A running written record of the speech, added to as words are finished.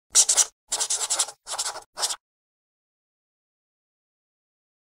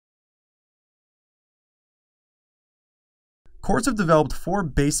Courts have developed four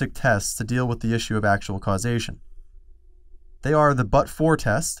basic tests to deal with the issue of actual causation. They are the but-for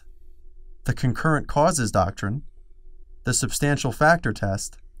test, the concurrent causes doctrine, the substantial factor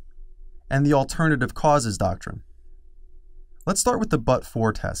test, and the alternative causes doctrine. Let's start with the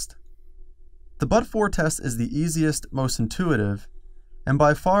but-for test. The but-for test is the easiest, most intuitive, and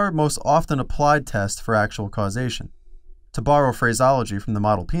by far most often applied test for actual causation. To borrow phraseology from the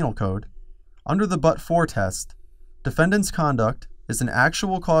Model Penal Code, under the but-for test, defendant's conduct is an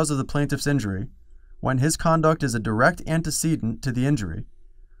actual cause of the plaintiff's injury when his conduct is a direct antecedent to the injury,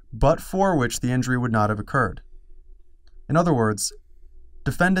 but for which the injury would not have occurred. In other words,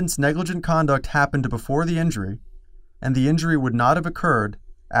 defendant's negligent conduct happened before the injury, and the injury would not have occurred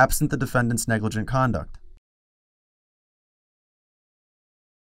absent the defendant's negligent conduct.